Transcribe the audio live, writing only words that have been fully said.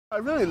I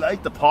really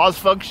like the pause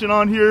function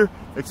on here,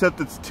 except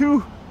it's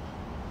too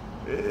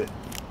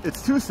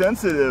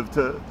sensitive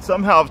to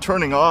somehow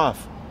turning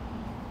off.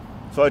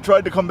 So I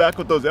tried to come back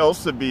with those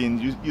Elsa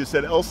beans. You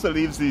said Elsa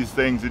leaves these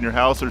things in your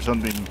house or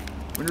something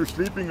when you're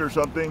sleeping or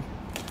something.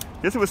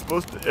 I guess it was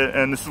supposed to,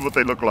 and this is what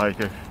they look like,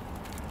 if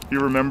you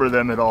remember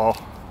them at all.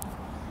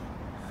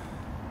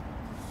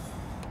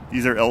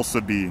 These are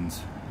Elsa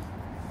beans.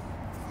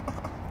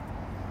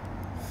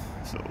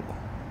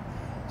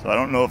 So I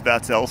don't know if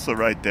that's Elsa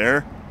right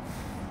there.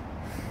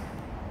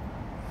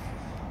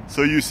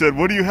 So you said,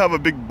 what do you have, a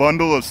big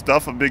bundle of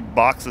stuff, a big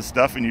box of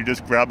stuff, and you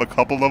just grab a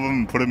couple of them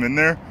and put them in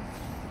there?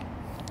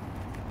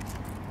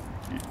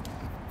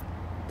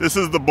 This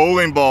is the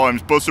bowling ball I'm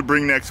supposed to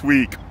bring next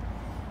week.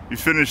 You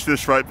finished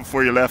this right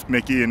before you left,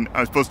 Mickey, and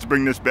I'm supposed to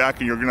bring this back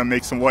and you're gonna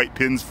make some white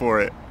pins for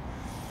it.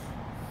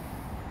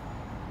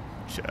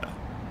 Yeah.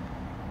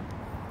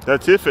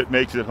 That's if it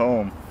makes it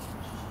home.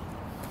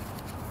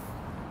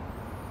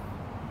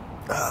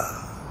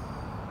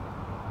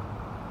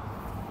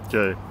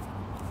 Okay.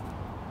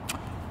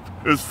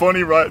 It was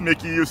funny, right,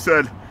 Mickey, you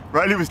said,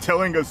 Riley was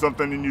telling us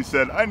something and you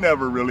said, I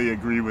never really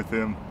agree with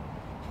him.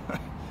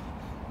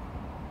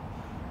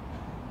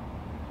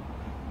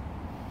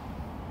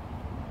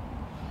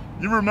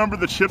 You remember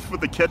the chips with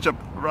the ketchup,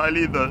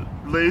 Riley, the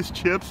Lay's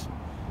chips?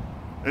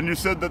 And you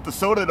said that the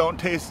soda don't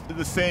taste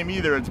the same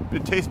either.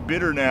 It tastes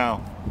bitter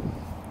now.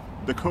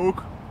 The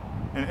Coke,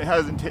 and it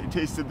hasn't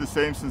tasted the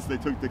same since they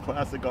took the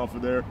classic off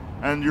of there.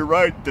 And you're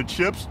right, the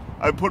chips,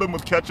 I put them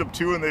with ketchup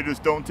too and they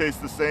just don't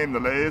taste the same, the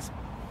Lay's.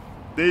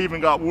 They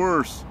even got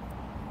worse.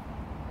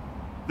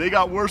 They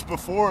got worse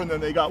before and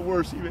then they got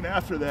worse even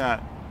after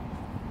that.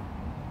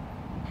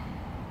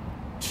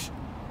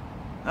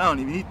 I don't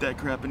even eat that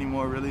crap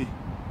anymore, really.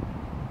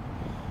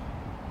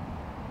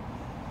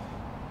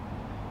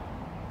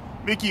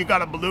 Mickey, you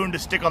got a balloon to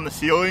stick on the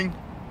ceiling?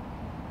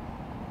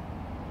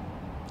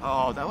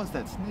 Oh, that was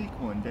that snake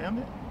one, damn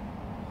it.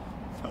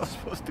 That was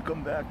supposed to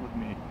come back with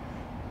me.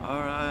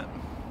 Alright.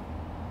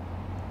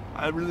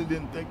 I really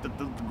didn't think that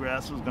the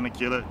grass was gonna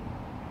kill it.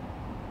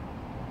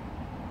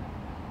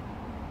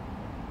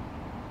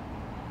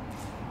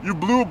 You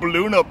blew a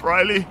balloon up,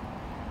 Riley.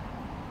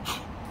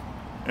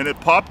 And it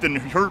popped and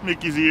hurt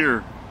Mickey's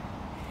ear.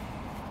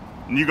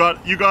 And you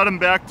got him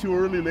back too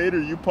early later.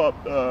 You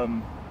popped,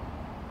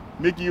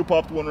 Mickey, you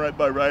popped one right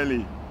by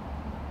Riley.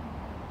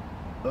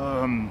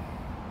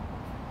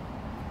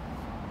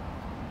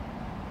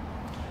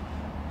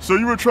 So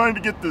you were trying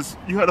to get this,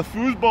 you had a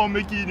foosball,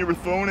 Mickey, and you were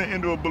throwing it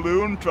into a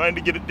balloon, trying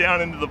to get it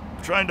down into the,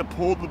 trying to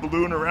pull the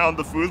balloon around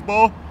the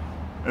foosball.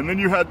 And then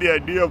you had the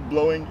idea of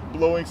blowing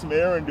some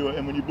air into it,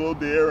 and when you blew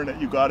the air in it,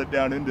 you got it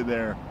down into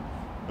there.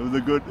 It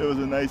was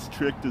a nice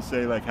trick to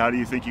say, like, how do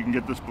you think you can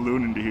get this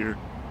balloon into here?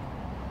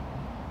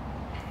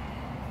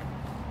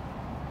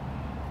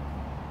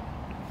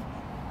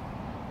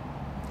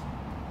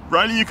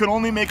 Riley, you can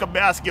only make a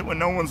basket when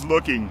no one's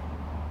looking.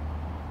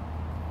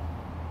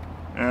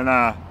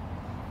 And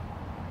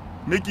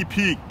Mickey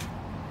peeked,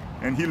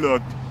 and he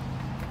looked,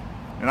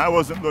 and I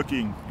wasn't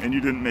looking, and you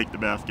didn't make the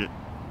basket.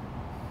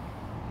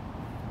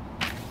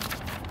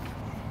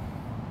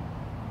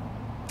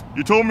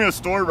 You told me a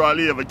story,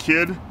 Riley, of a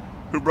kid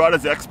who brought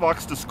his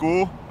Xbox to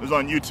school. It was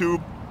on YouTube,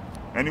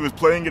 and he was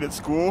playing it at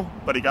school,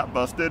 but he got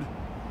busted.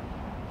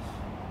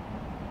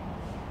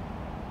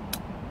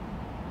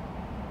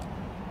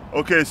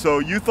 Okay, so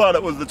you thought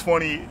it was the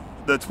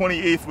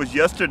 28th was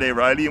yesterday,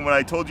 Riley, and when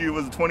I told you it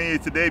was the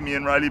 28th today, me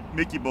and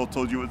Mickey both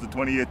told you it was the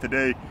 28th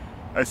today.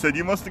 I said,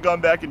 you must have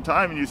gone back in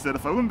time, and you said,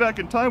 if I went back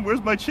in time,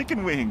 where's my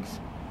chicken wings?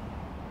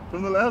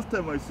 From the last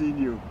time I seen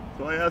you.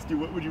 So I asked you,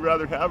 what would you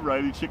rather have,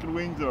 Riley, chicken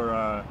wings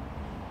or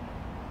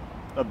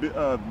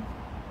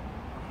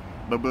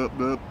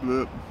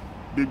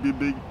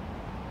big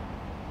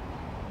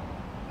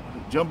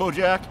Jumbo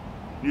Jack?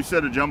 You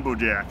said a Jumbo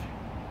Jack.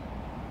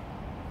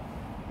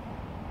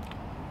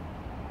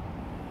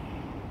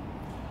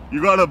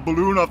 You got a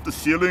balloon off the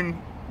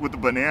ceiling with a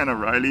banana,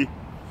 Riley.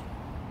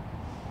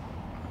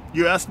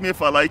 You asked me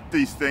if I like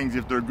these things,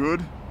 if they're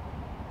good.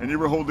 And you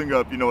were holding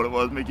up, you know what it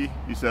was, Mickey?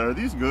 You said, are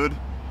these good?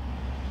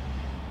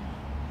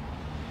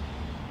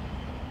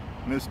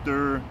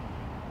 Mr.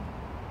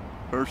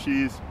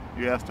 Hershey's.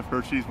 You asked if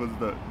Hershey's was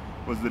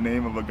the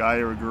name of a guy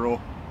or a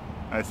girl.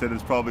 I said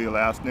it's probably a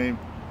last name.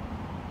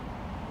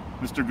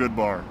 Mr.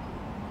 Goodbar.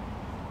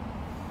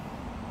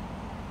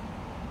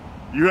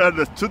 You had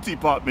the Tootsie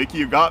Pop, Mickey.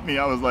 You got me.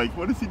 I was like,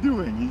 what is he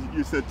doing?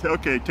 You said,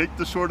 okay, take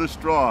the shortest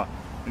straw.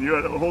 And you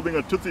had holding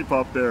a Tootsie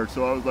Pop there.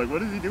 So I was like,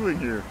 what is he doing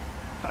here?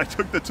 I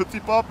took the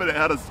Tootsie Pop and it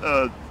had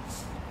a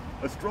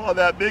straw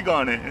that big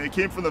on it. And it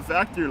came from the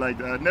factory like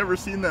that. I'd never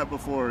seen that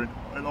before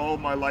in all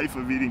my life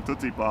of eating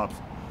Tootsie Pops.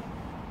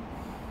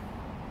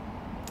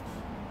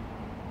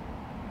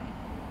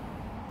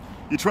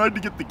 You tried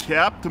to get the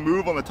cap to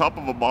move on the top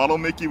of a bottle,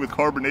 Mickey, with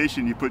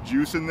carbonation. You put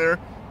juice in there,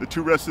 the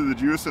two rest of the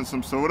juice and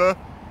some soda.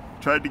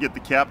 Tried to get the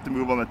cap to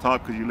move on the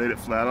top because you laid it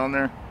flat on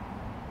there.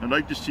 I'd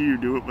like to see you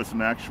do it with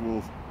some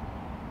actual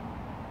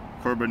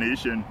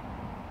carbonation.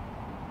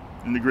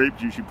 In the grape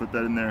juice, you put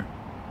that in there.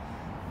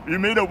 You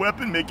made a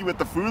weapon making with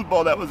the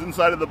foosball that was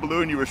inside of the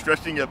balloon. You were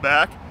stretching it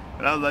back.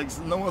 And I was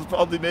like, no one's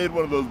probably made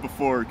one of those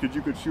before.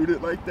 You could shoot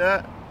it like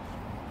that?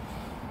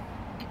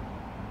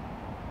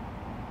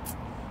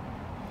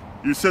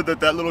 You said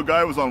that little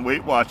guy was on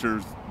Weight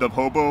Watchers, the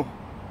hobo.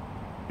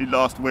 He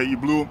lost weight. You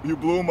blew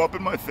him up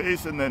in my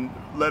face and then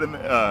let him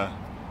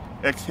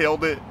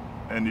exhaled it.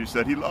 And you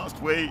said he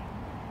lost weight.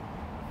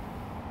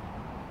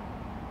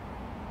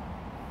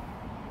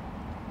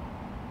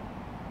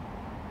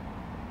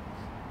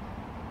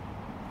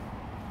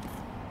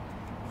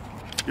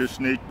 Your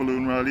snake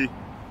balloon, Riley.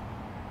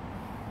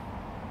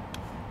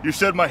 You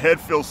said my head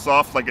feels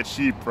soft like a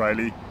sheep,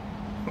 Riley.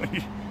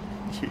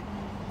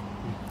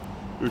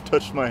 You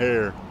touched my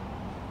hair.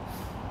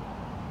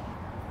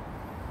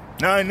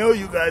 Now I know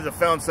you guys have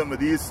found some of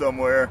these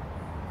somewhere.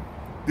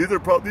 These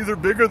are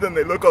bigger than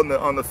they look on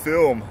the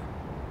film.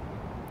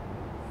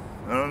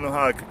 I don't know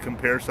how I could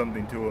compare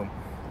something to them.